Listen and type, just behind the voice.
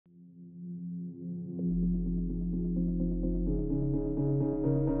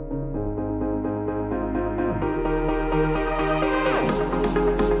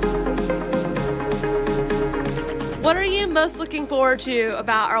most looking forward to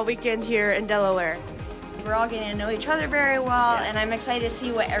about our weekend here in Delaware? We're all getting to know each other very well, and I'm excited to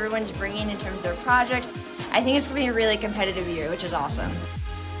see what everyone's bringing in terms of their projects. I think it's going to be a really competitive year, which is awesome.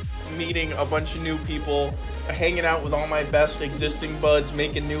 Meeting a bunch of new people, hanging out with all my best existing buds,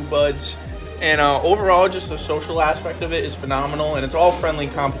 making new buds, and overall just the social aspect of it is phenomenal, and it's all friendly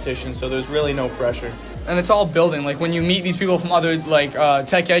competition, so there's really no pressure. And it's all building. Like when you meet these people from other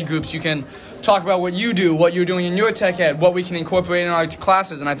tech ed groups, you can talk about what you do, what you're doing in your tech ed, what we can incorporate in our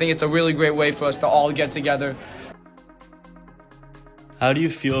classes, and I think it's a really great way for us to all get together. How do you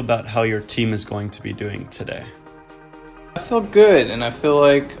feel about how your team is going to be doing today? I feel good, and I feel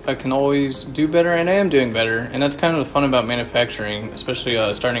like I can always do better, and I am doing better. And that's kind of the fun about manufacturing,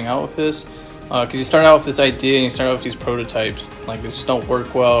 especially starting out with this. Because you start out with this idea, and you start out with these prototypes. Like, they just don't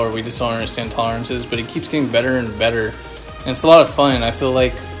work well, or we just don't understand tolerances, but it keeps getting better and better. And it's a lot of fun. I feel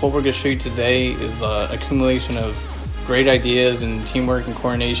like what we're going to show you today is an accumulation of great ideas and teamwork and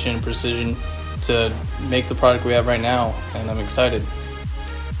coordination and precision to make the product we have right now, and I'm excited.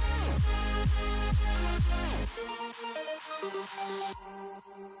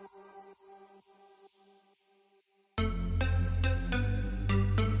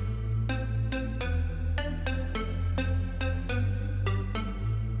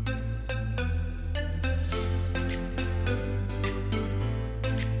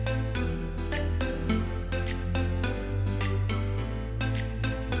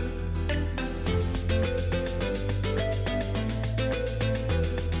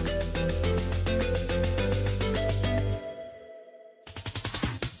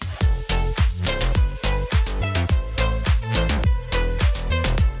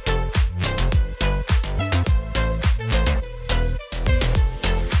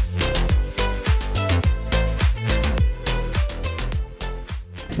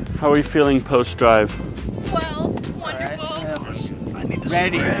 How are you feeling post-drive? Swell, wonderful.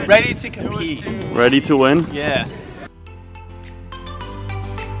 Ready to compete. Ready to win? Yeah.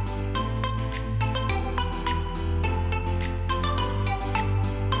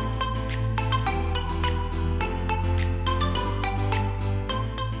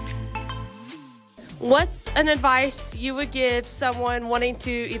 What's an advice you would give someone wanting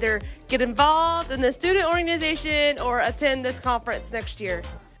to either get involved in the student organization or attend this conference next year?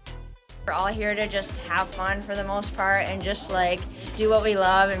 We're all here to just have fun for the most part and just like do what we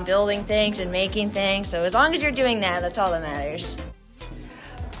love and building things and making things. So as long as you're doing that, that's all that matters.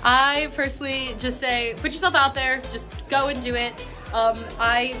 I personally just say put yourself out there, just go and do it.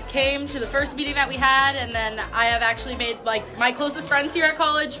 I came to the first meeting that we had, and then I have actually made like my closest friends here at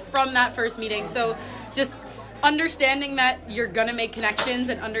college from that first meeting. So just understanding that you're gonna make connections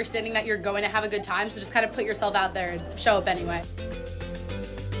and understanding that you're going to have a good time. So just kind of put yourself out there and show up anyway.